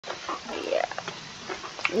Yeah.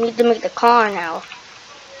 We need to make the car now.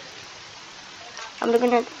 I'm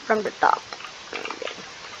looking at it from the top.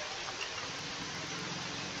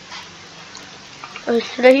 Oh,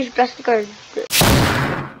 should I use plastic or...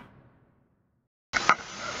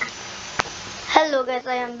 Hello guys,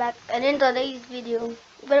 I am back, and in today's video,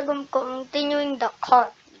 we're continuing the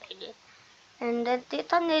car lady. And the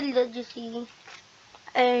thumbnail that you see,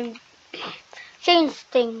 I changed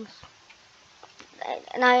things.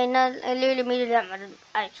 And I literally made it out of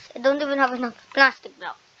ice. I don't even have enough plastic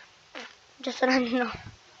blocks. Just run now.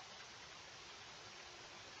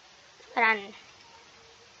 Run.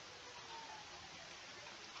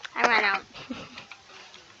 I ran out.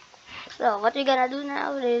 So what we gotta do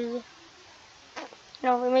now is,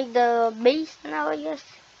 we make the base now, I guess.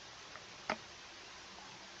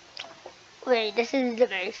 Wait, this is the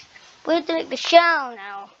base. We have to make the shell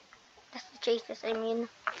now. That's the chases, I mean.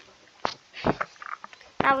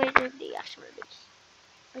 Now we do the actual base,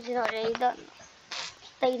 which is already done.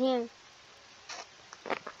 Stay here.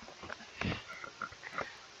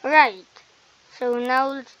 Right. So now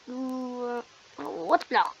let's do what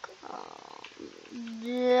block?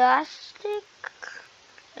 Plastic?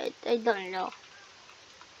 I don't know.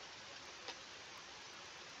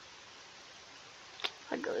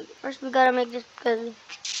 Okay, first we gotta make this because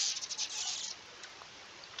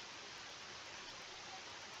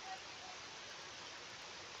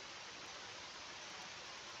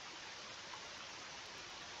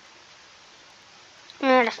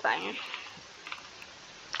that's fine.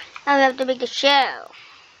 Now we have to make the shell,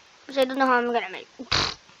 which I don't know how I'm gonna make.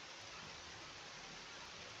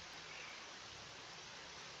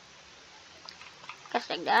 Just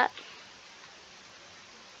like that.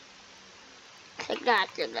 Like that,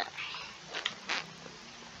 like that.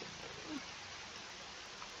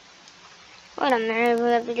 Wait a minute, we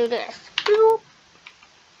have to do this. Bloop.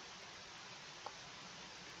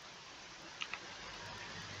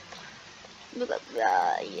 Look at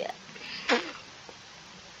that, yeah.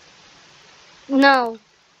 No.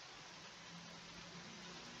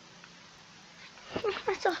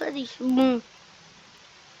 That's already smooth.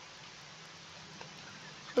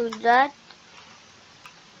 So that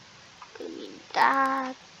could be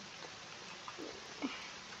that.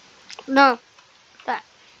 No, that.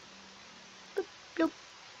 Bloop, bloop.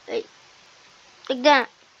 Hey, like that.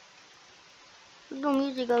 There's no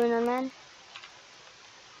music going on, man.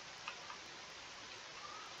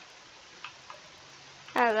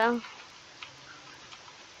 There we go.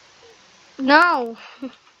 No!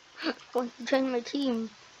 I want to join my team.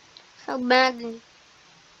 So badly.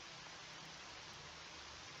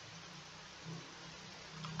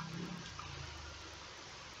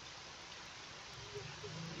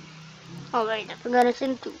 Oh wait, I forgot it's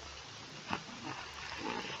in two.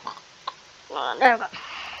 Oh, there we go.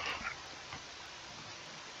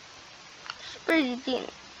 It's pretty thin.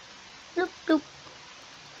 Bloop, bloop.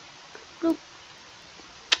 Bloop.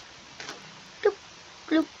 Bloop,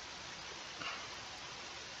 bloop.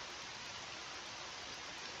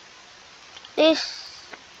 This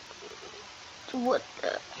what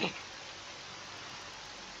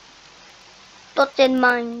thoughts in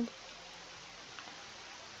mind.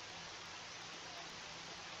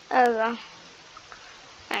 There we go.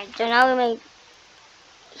 Alright, so now we make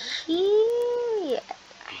here,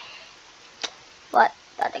 but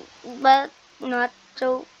not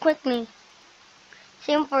so quickly.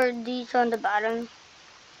 Same for these on the bottom.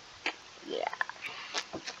 Yeah.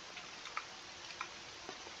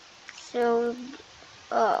 So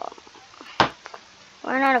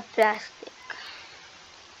run out of plastic.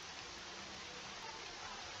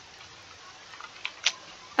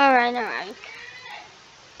 Alright.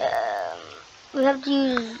 We have to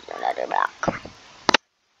use another block.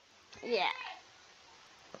 Yeah.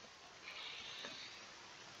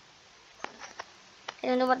 I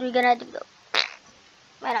don't know what we're gonna do though.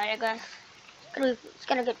 Alright, guys. It's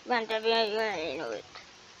gonna get random. You know it.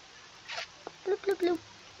 Bloop, bloop, bloop.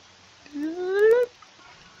 Bloop.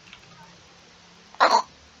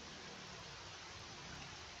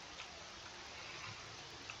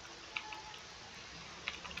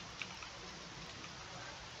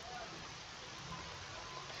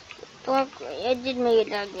 I did make it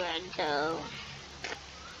that good, so.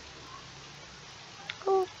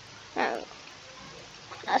 Oh, no.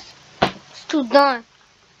 It's too dark.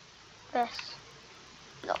 Yes.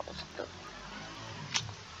 No, it's too.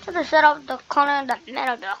 Should have set up the corner of that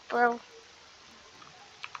metal block, bro.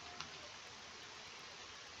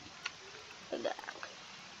 Like that.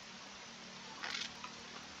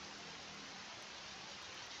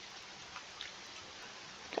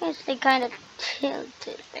 I guess they kind of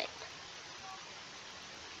tilted a bit.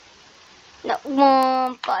 No,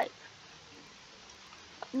 5.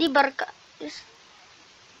 Di barka.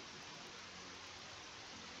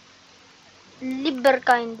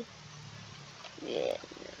 Liberkind. Yeah.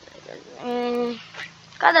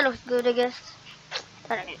 Kinda looks good, I guess.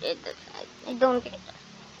 I don't get it.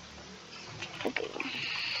 Okay.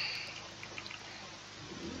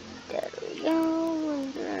 There we go.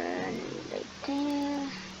 And then right there.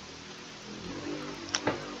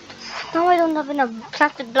 Now I don't have enough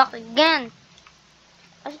plastic block again.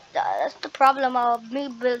 That's the problem of me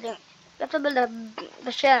building. You have to build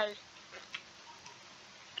the shell.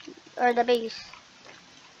 Or the base.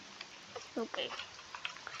 Okay.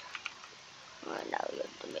 Well, now we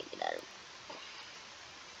have to make it out of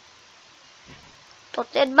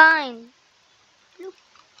dotted vine. Look.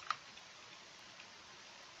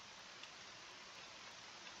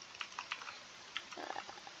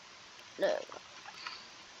 There we go.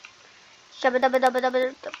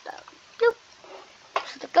 Shabba-dabba-dabba-dabba-dabba-dabba. Look.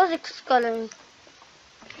 So the classic color.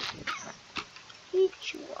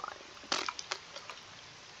 Each one.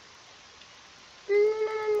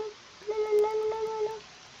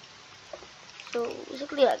 So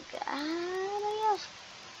basically like that, I guess.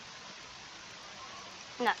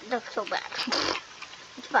 No, that's so bad.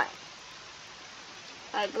 It's fine.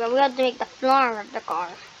 Alright, but we have to make the floor of the car.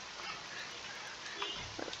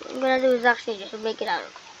 What I'm gonna do is actually just make it out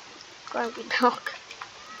of concrete block.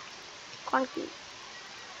 Concrete.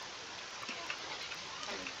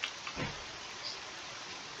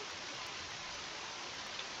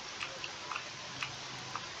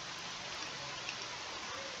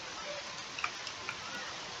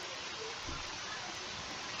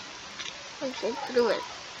 Let's get through it.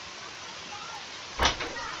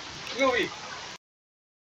 Louis.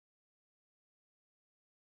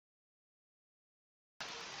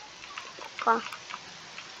 Okay.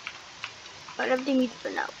 I have the meat for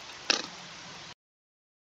now.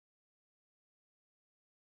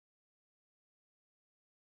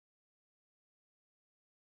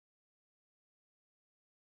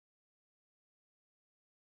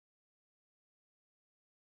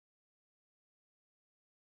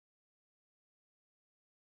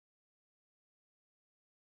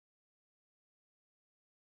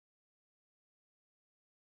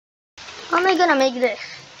 How am I gonna make this?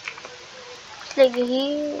 It's like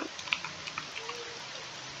here.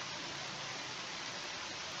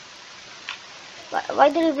 Why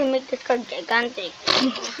did we make this card gigantic?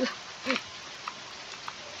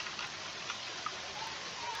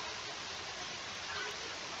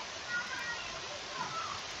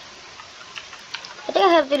 I think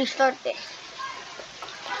I have to restart this.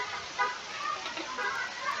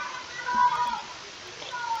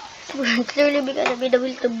 Clearly because I made the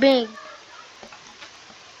wheel too big.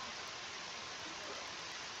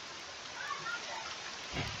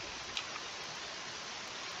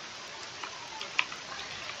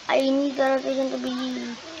 I need the rotation to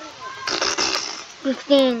be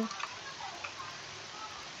 15.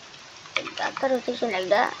 Got the rotation like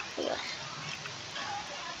that. Yes.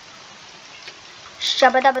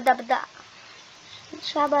 Shabba-dabba-dabba-da.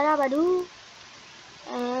 Shabba-dabba-doo.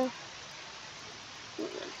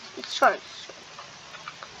 It's short.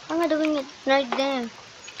 How am I doing it right there? I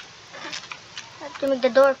have to make the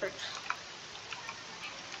door first.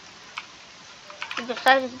 The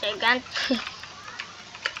size is gigantic.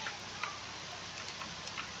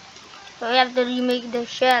 So we have to remake the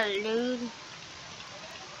shell, dude.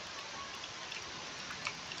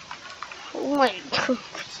 Oh my god,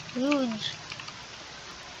 it's huge.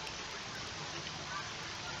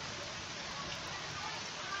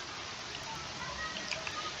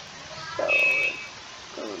 So,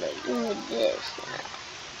 what do I do with this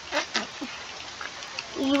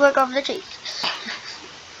now? You work off the cheese.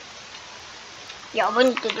 Yeah, we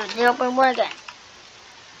need to do 0.1 again.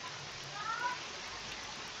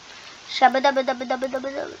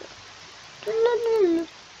 Shabba-dabba-dabba-dabba-dabba-dabba.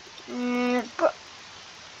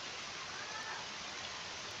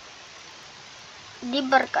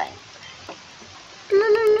 Dibarkain.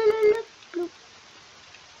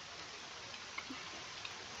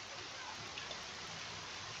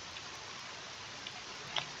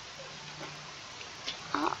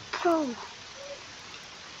 Pro.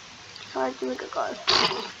 It's hard to make a car.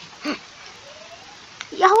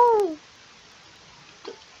 Yahoo!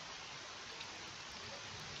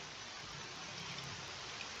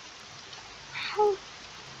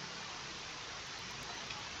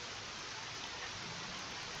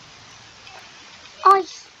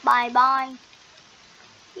 Ice. Bye bye.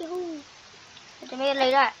 Yahoo! It's made it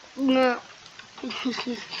like that. No. Looks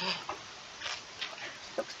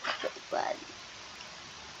so bad.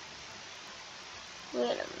 Wait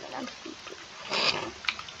a minute, I'm stupid.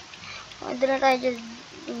 Why didn't I just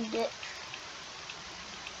do this?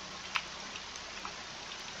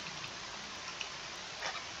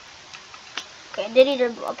 Okay, I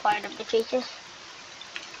deleted a part of the traces.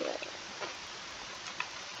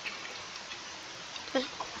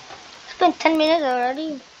 It's been 10 minutes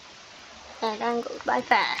already. And time goes by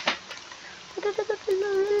fast.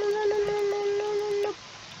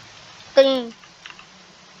 Ding.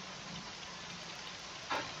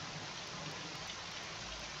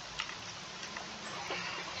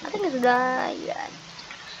 I think it's done. Yeah.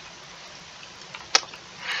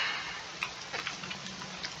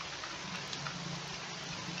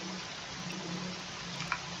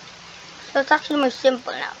 So it's actually more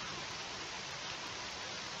simple now.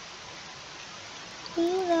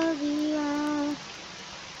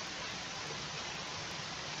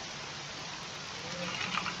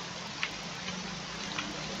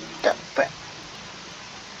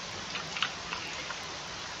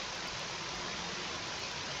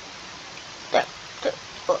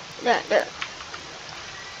 There.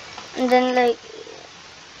 And then like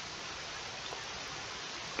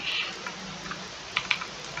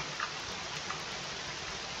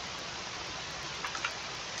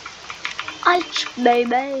Ike,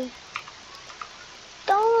 baby,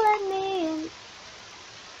 don't let me in.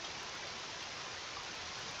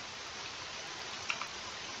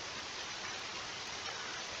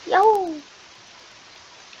 Yo,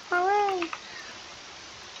 alright.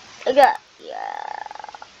 I got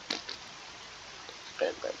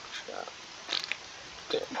good job.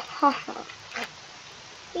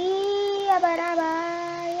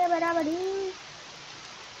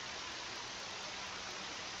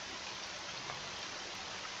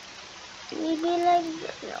 Maybe like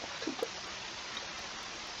no.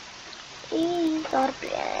 It's our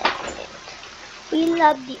planet. We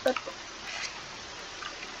love the earth.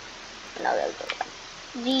 Now we'll do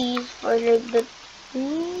these for like the.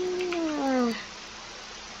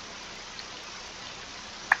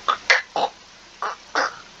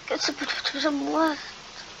 It's some what?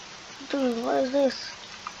 Dude, what is this?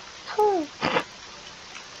 Oh.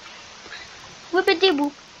 Whippity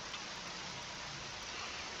boop.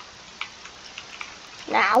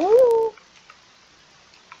 Now.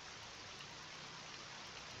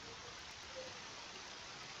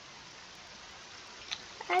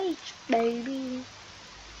 H, baby.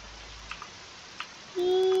 Yeah.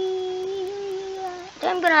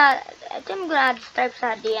 I think I'm gonna add stripes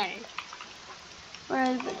at the end. When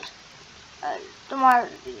I finish tomorrow's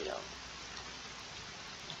video.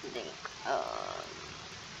 I think.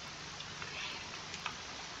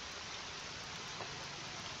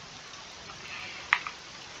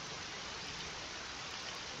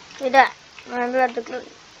 Like that. Remember at the glue.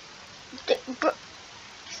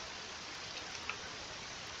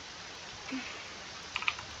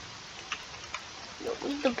 We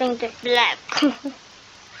need to paint it black.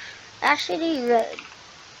 Actually red.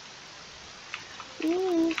 We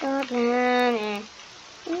the planet.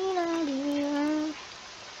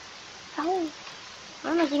 Oh,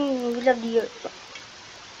 I'm singing We Love the Earth.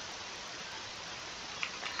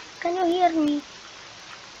 Can you hear me?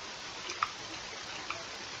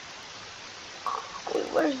 Wait,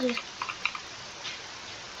 what is this?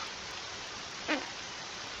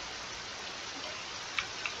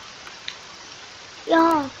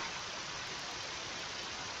 Yeah.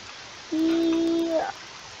 Yeah.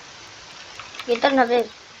 Kita na this.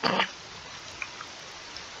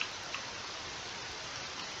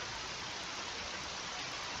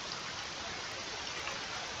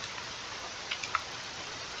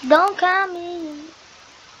 Don't come in.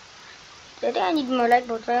 I think I need more light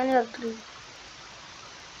bulbs. I only have 3.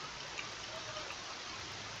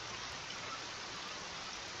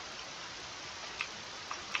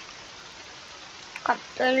 Can't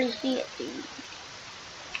barely see it.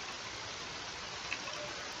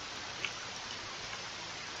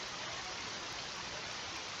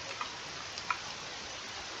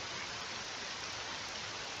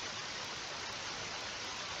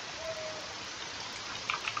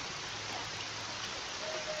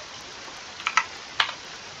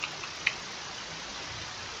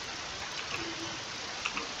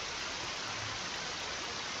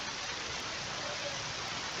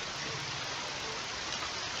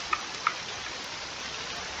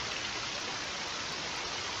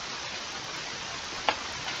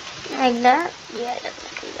 Like that? Yeah,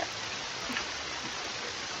 definitely that.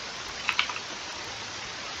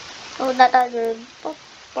 Oh, that other pop,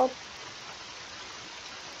 pop.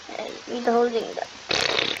 And with the whole thing there.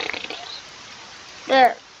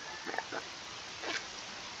 There.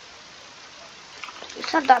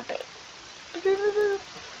 It's not that big. And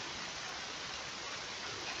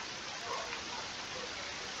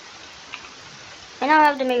now I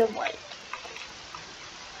have to make it white.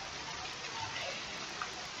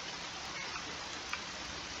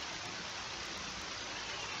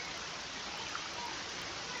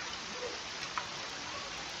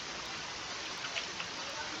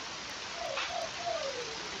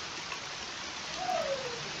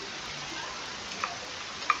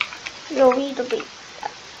 Yo, we need to be.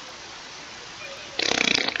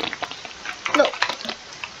 Look.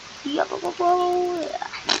 Yeah,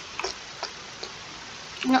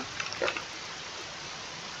 no.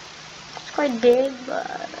 It's quite big,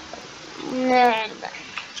 but nah.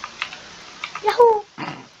 Yahoo!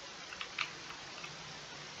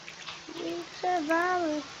 It's a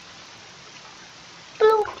virus.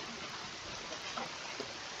 Blue.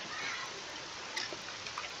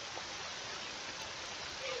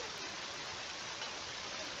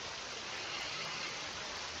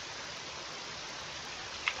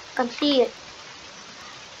 I can see it.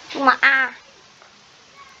 With my eye.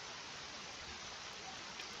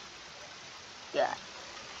 Yeah.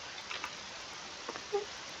 Boop,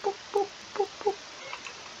 boop, boop, boop.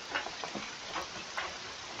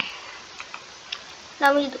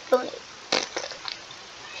 Now we need to clone it.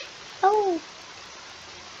 Oh.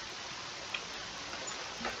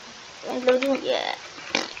 And loading, yeah.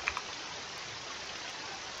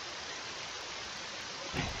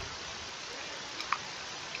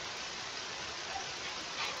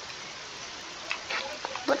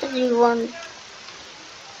 What does he want?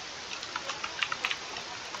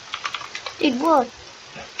 Did what?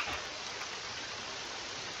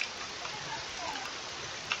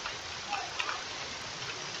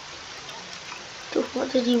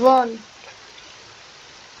 What did he want?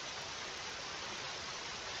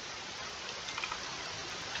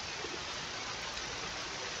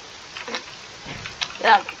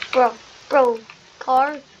 Yeah, bro,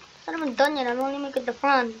 car. It's not even done yet. I'm only making the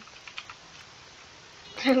front.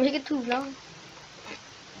 Did I make it too long?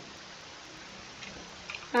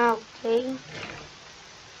 Okay.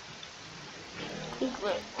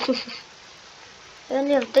 I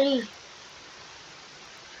only have 3.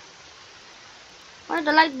 Where's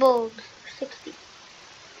the light bulb? 60.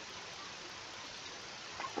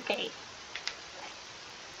 Okay.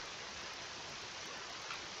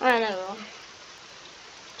 Alright, there we go.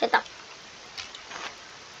 Set up.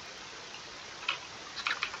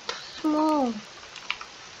 Small.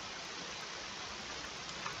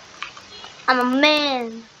 I'm a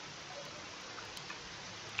man.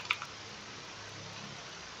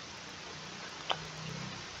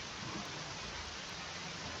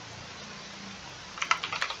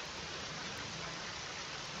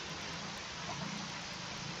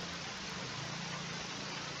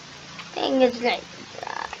 Thing is like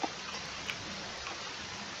that.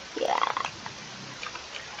 Yeah.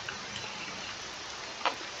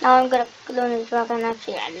 Now I'm gonna clone it so I can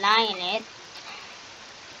actually align it.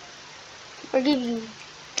 Forgive you.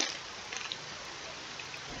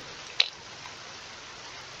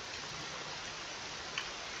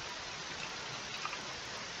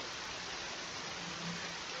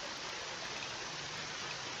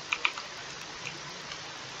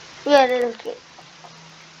 Yeah, that is good.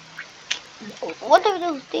 What are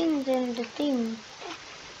those things in the thing?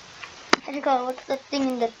 I forgot what's the thing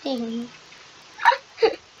in the thing.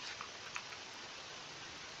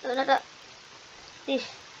 No, not that. This.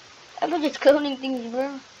 I'm just cloning things,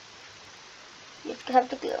 bro. You just have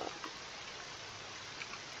to clone.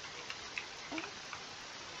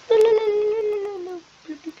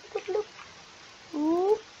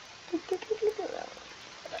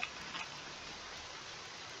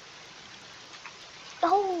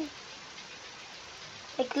 Oh,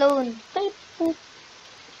 I clone. Beep, boop.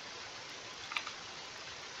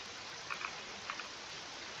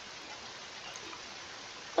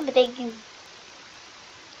 Let me take you.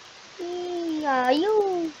 Yeah,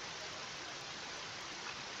 you.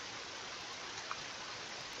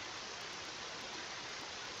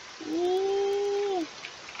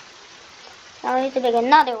 Now I need to make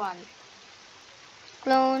another one.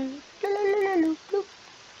 Clone.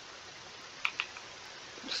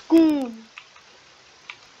 Spoon.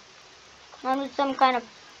 I need some kind of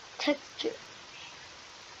texture.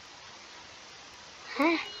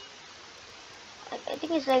 Huh? I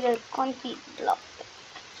think it's like a concrete block.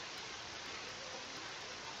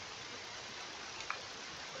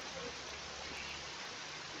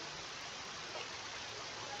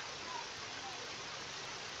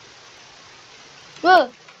 Whoa!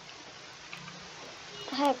 What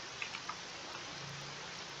the heck?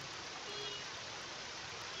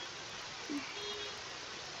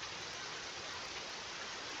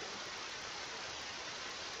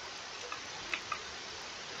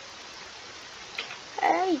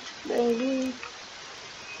 Hey, baby.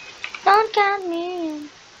 Don't count me in.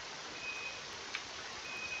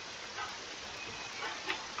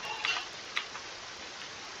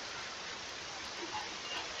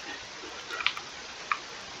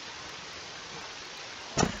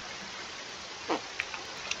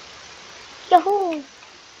 Yahoo!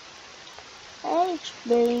 Hey,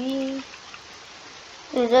 baby.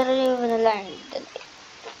 Is that even a line?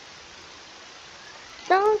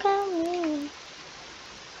 Don't count me in.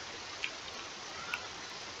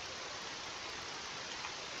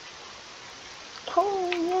 Oh,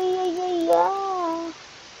 yeah.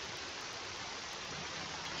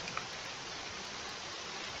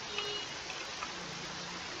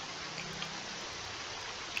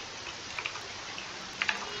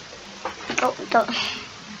 Oh, don't.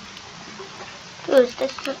 Use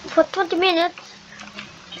this for 20 minutes.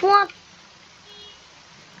 What?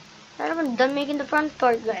 I haven't done making the front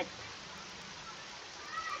part yet.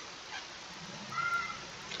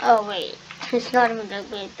 Oh, wait. It's not even that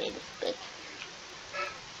great, baby.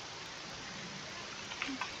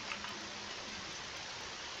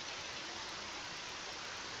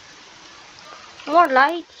 More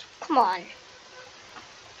lights? Come on.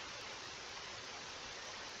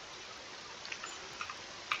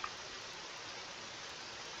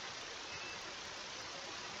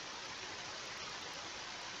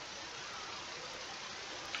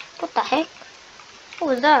 What the heck? What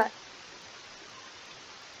was that?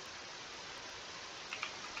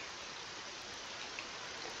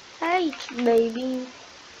 Hey, baby.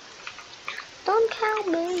 Don't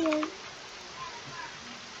count me.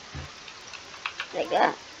 Like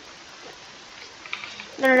that.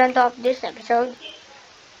 I'm gonna end off this episode.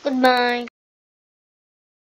 Goodbye.